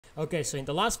Okay, so in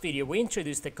the last video we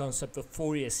introduced the concept of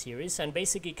Fourier series and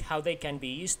basically how they can be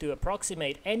used to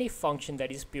approximate any function that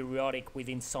is periodic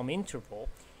within some interval.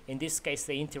 In this case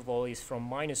the interval is from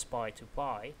minus pi to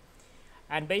pi,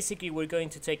 and basically we're going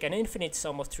to take an infinite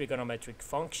sum of trigonometric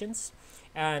functions,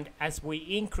 and as we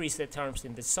increase the terms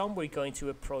in the sum we're going to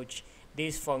approach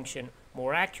this function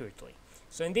more accurately.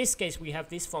 So in this case we have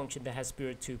this function that has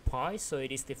period 2 pi, so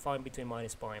it is defined between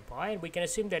minus pi and pi, and we can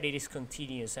assume that it is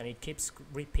continuous and it keeps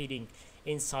repeating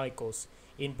in cycles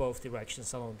in both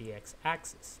directions along the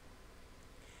x-axis.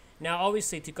 Now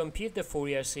obviously to compute the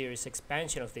Fourier series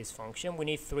expansion of this function we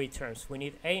need three terms. We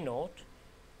need a0,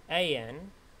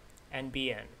 an, and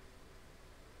bn.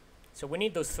 So we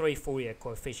need those three Fourier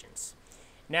coefficients.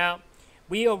 Now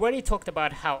we already talked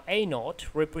about how a0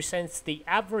 represents the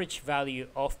average value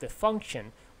of the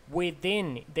function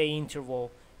within the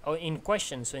interval in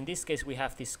question. So in this case we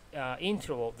have this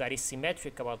interval that is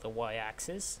symmetric about the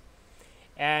y-axis,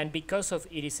 and because of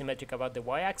it is symmetric about the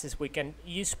y-axis we can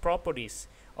use properties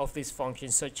of this function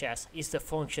such as is the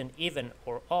function even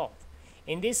or odd.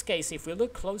 In this case if we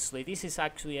look closely this is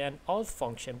actually an odd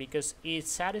function because it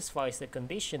satisfies the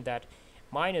condition that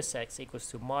minus x equals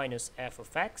to minus f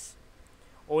of x.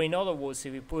 Or in other words,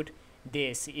 if we put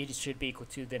this, it should be equal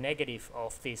to the negative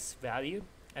of this value,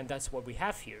 and that's what we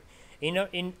have here.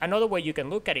 In another way you can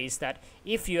look at it is that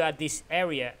if you add this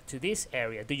area to this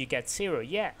area, do you get 0?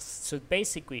 Yes. So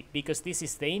basically, because this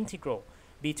is the integral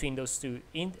between those two,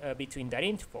 between that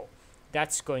interval,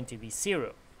 that's going to be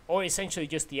 0. Or essentially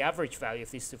just the average value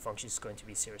of these two functions is going to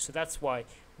be 0. So that's why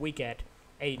we get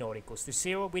a0 equals to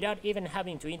 0 without even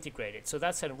having to integrate it. So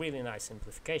that's a really nice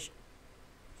simplification.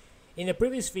 In the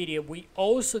previous video, we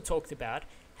also talked about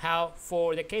how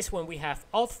for the case when we have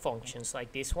odd functions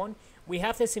like this one, we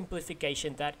have the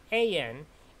simplification that an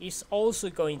is also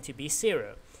going to be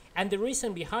 0. And the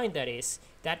reason behind that is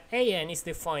that an is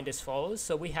defined as follows.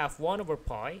 So we have 1 over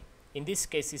pi. In this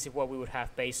case, this is what we would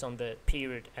have based on the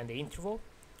period and the interval.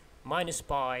 Minus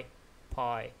pi,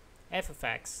 pi, f of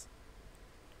x.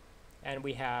 And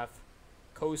we have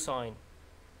cosine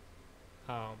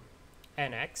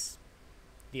nx.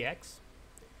 dx.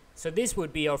 So this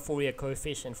would be our Fourier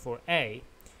coefficient for a,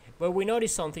 but we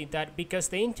notice something that because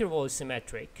the interval is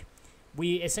symmetric,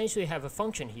 we essentially have a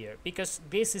function here. Because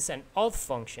this is an odd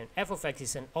function, f of x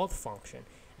is an odd function,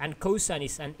 and cosine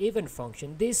is an even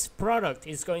function, this product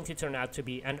is going to turn out to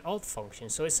be an odd function.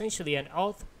 So essentially an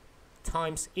odd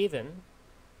times even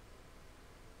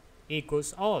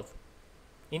equals odd,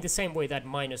 in the same way that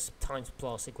minus times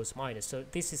plus equals minus. So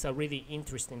this is a really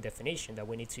interesting definition that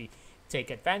we need to take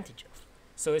advantage of.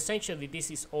 So essentially this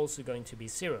is also going to be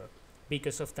 0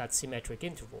 because of that symmetric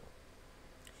interval.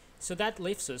 So that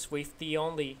leaves us with the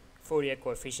only Fourier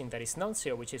coefficient that is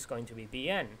non-zero, which is going to be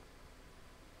bn.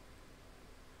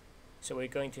 So we're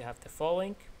going to have the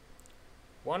following: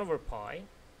 1 over pi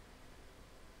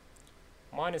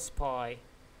minus pi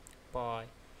by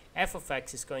f of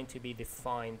x is going to be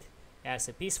defined as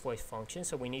a piecewise function,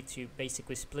 so we need to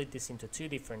basically split this into two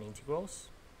different integrals,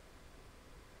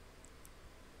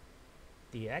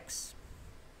 dx.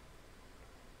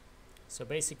 So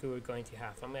basically we're going to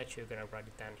have, I'm actually going to write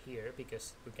it down here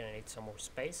because we're going to need some more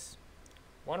space,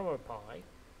 1 over pi,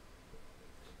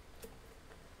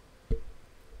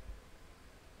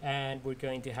 and we're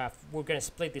going to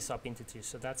split this up into two,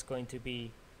 so that's going to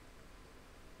be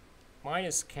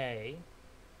minus k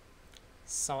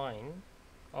sine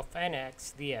of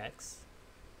nx dx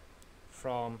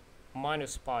from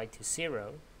minus pi to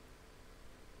 0.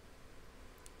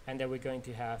 And then we're going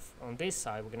to have, on this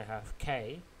side, we're going to have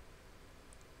k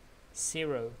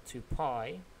 0 to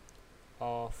pi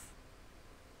of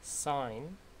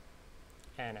sine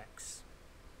nx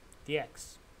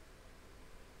dx.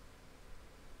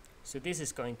 So this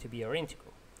is going to be our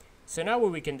integral. So now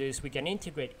what we can do is we can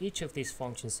integrate each of these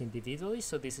functions individually.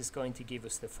 So this is going to give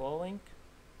us the following: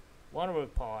 1 over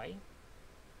pi,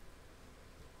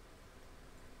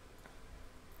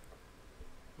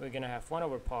 we're going to have 1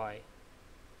 over pi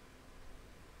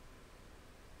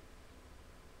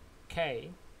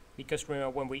k, because remember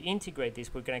when we integrate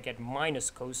this we're going to get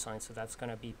minus cosine, so that's going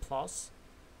to be plus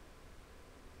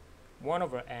 1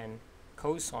 over n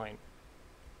cosine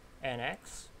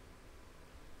nx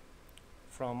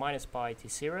from minus pi to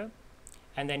 0,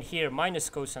 and then here minus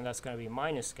cosine, that's going to be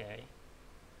minus k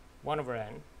 1 over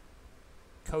n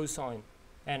cosine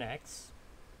nx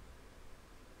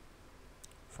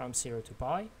from 0 to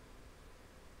pi.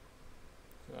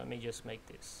 So let me just make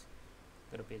this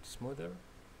a little bit smoother.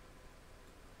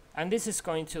 And this is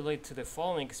going to lead to the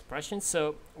following expression.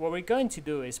 So what we're going to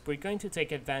do is we're going to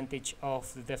take advantage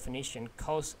of the definition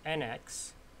cos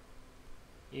nx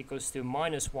equals to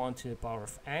minus 1 to the power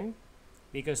of n,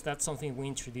 because that's something we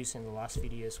introduced in the last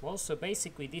video as well. So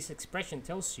basically this expression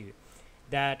tells you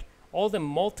that all the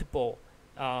multiple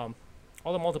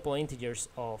integers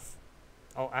of,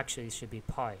 oh actually it should be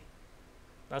pi,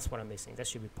 that's what I'm missing, that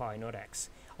should be pi, not x.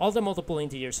 All the multiple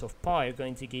integers of pi are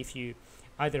going to give you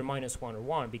either minus 1 or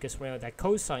 1, because remember that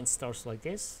cosine starts like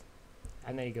this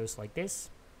and then it goes like this.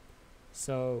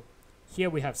 So here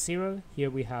we have 0, here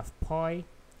we have pi,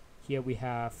 here we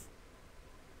have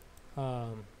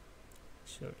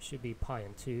so it should be pi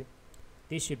and 2,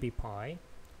 this should be pi,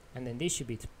 and then this should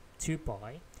be 2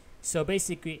 pi. So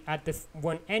basically at the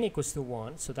when n equals to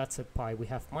 1, so that's a pi, we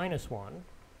have minus 1,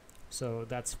 so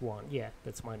that's 1, yeah,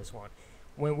 that's minus 1.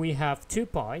 When we have 2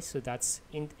 pi, so that's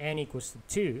in n equals to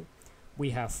 2,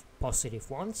 we have positive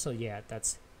 1, so yeah,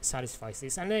 that satisfies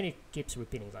this, and then it keeps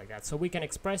repeating like that. So we can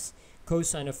express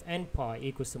cosine of n pi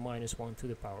equals to minus 1 to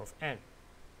the power of n.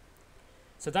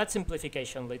 So that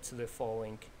simplification leads to the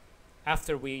following.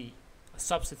 After we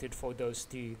substitute for those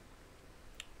two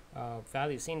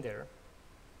values in there,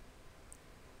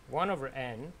 1 over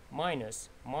n minus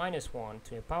 1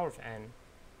 to the power of n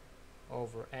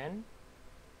over n.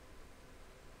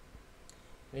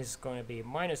 This is going to be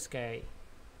minus k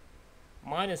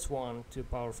minus 1 to the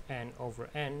power of n over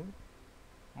n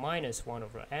minus 1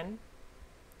 over n.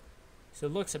 So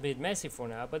it looks a bit messy for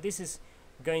now, but this is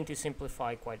going to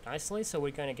simplify quite nicely. So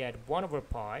we're going to get 1 over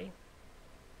pi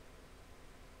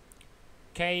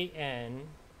kn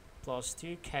plus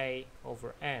 2k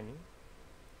over n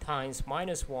times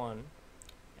minus 1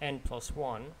 n plus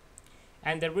 1.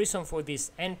 And the reason for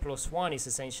this n plus 1 is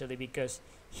essentially because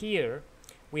here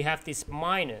we have this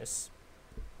minus,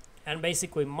 and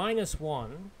basically minus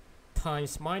 1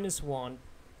 times minus 1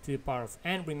 to the power of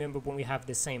n. Remember, when we have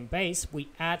the same base, we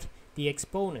add the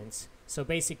exponents. So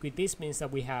basically this means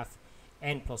that we have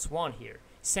n plus 1 here.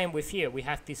 Same with here, we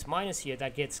have this minus here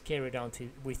that gets carried on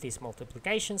with this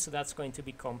multiplication, so that's going to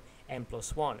become n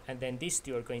plus 1, and then these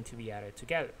two are going to be added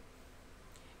together.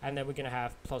 And then we're going to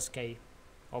have plus k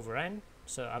over n,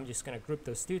 so I'm just going to group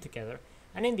those two together,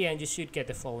 and in the end you should get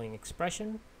the following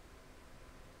expression: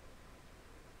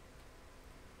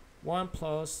 1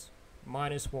 plus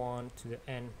minus 1 to the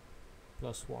n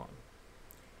plus 1.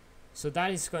 So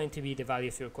that is going to be the value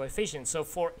of your coefficient. So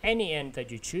for any n that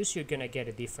you choose, you're going to get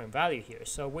a different value here.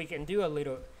 So we can do a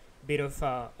little bit of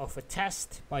a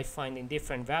test by finding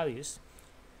different values.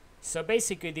 So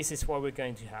basically this is what we're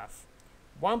going to have.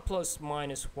 1 plus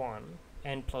minus 1,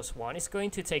 n plus 1 is going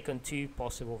to take on two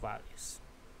possible values.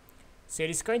 So it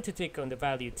is going to take on the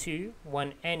value 2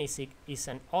 when n is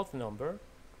an odd number,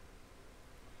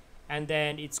 and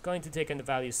then it's going to take on the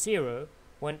value 0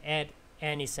 when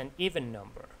n is an even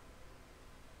number.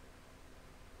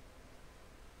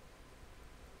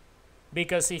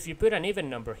 Because if you put an even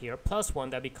number here, plus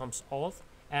 1, that becomes odd,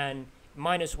 and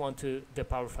minus 1 to the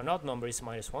power of an odd number is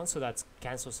minus 1, so that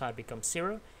cancels out, becomes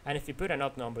 0. And if you put an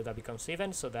odd number, that becomes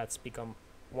even, so that's become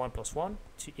 1 plus 1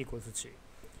 equal to 2.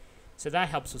 So that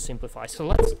helps us simplify.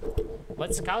 So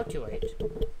let's calculate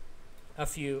a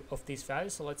few of these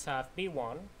values. So let's have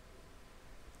b1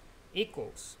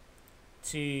 equals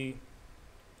to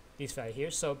this value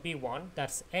here. So b1,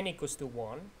 that's n equals to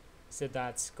 1, so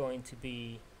that's going to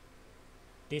be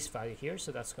this value here,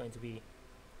 so that's going to be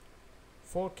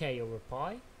 4k over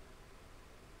pi.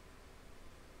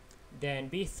 Then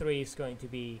b3 is going to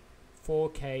be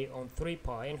 4k on 3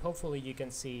 pi, and hopefully you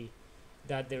can see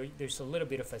that there's a little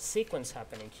bit of a sequence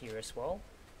happening here as well.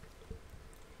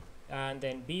 And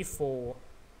then b4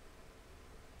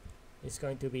 is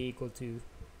going to be equal to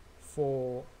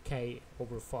 4k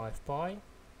over 5 pi,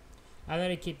 and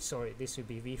then it keeps, sorry, this would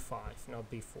be v5,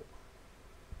 not b4.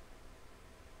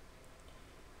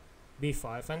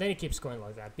 b5, and then it keeps going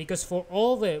like that, because for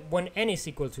all the, when n is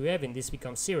equal to even, this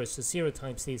becomes 0, so 0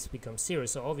 times this becomes 0,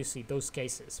 so obviously those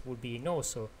cases would be no.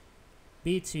 So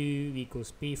b2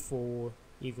 equals b4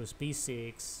 equals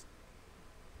b6,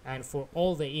 and for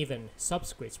all the even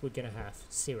subscripts we're gonna have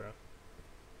 0.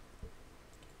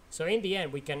 So in the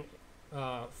end we can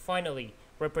finally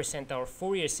represent our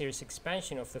Fourier series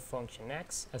expansion of the function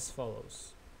x as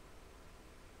follows: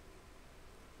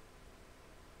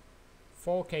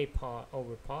 4k pi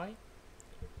over pi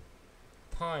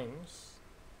times,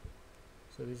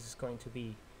 so this is going to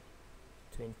be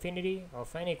to infinity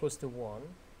of n equals to 1,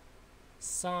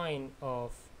 sine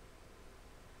of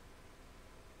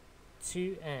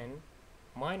 2n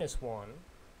minus 1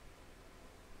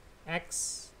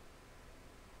 x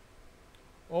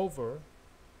over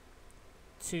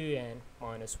 2n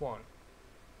minus 1.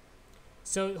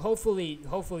 So hopefully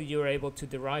you're able to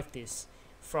derive this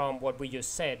from what we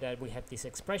just said, that we have this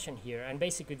expression here, and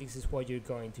basically this is what you're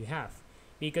going to have,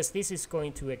 because this is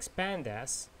going to expand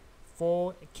as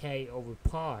 4k over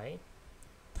pi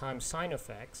times sine of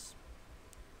x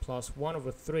plus 1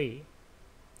 over 3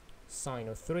 sine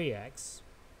of 3x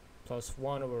plus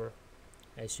 1 over,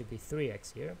 it should be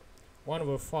 3x here, 1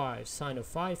 over 5 sine of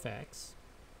 5x,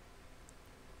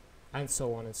 and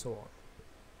so on and so on.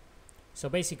 So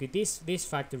basically these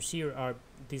factors here are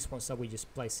these ones that we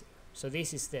just placed here. So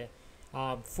this is the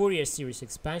Fourier series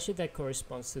expansion that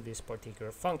corresponds to this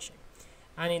particular function.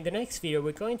 And in the next video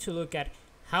we're going to look at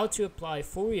how to apply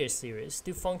Fourier series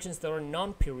to functions that are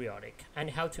non-periodic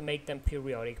and how to make them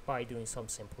periodic by doing some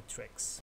simple tricks.